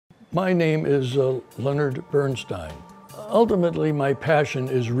My name is Leonard Bernstein. Ultimately, my passion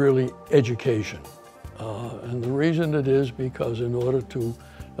is really education. And the reason it is because in order to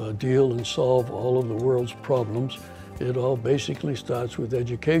deal and solve all of the world's problems, it all basically starts with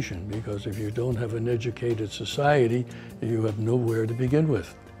education, because if you don't have an educated society, you have nowhere to begin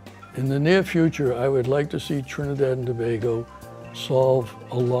with. In the near future, I would like to see Trinidad and Tobago solve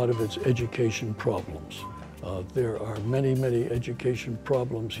a lot of its education problems. There are many, many education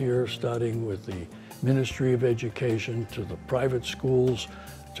problems here, starting with the Ministry of Education, to the private schools,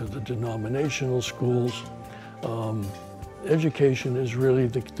 to the denominational schools. Education is really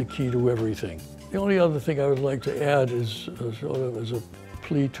the key to everything. The only other thing I would like to add is sort of as a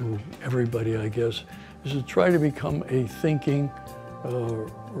plea to everybody, I guess, is to try to become a thinking,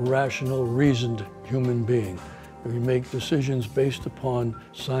 rational, reasoned human being. We make decisions based upon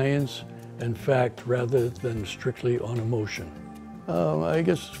science and fact rather than strictly on emotion. I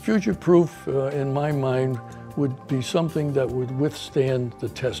guess future-proof, in my mind, would be something that would withstand the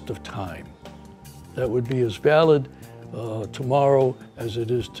test of time. That would be as valid tomorrow as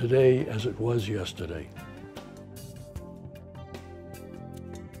it is today, as it was yesterday.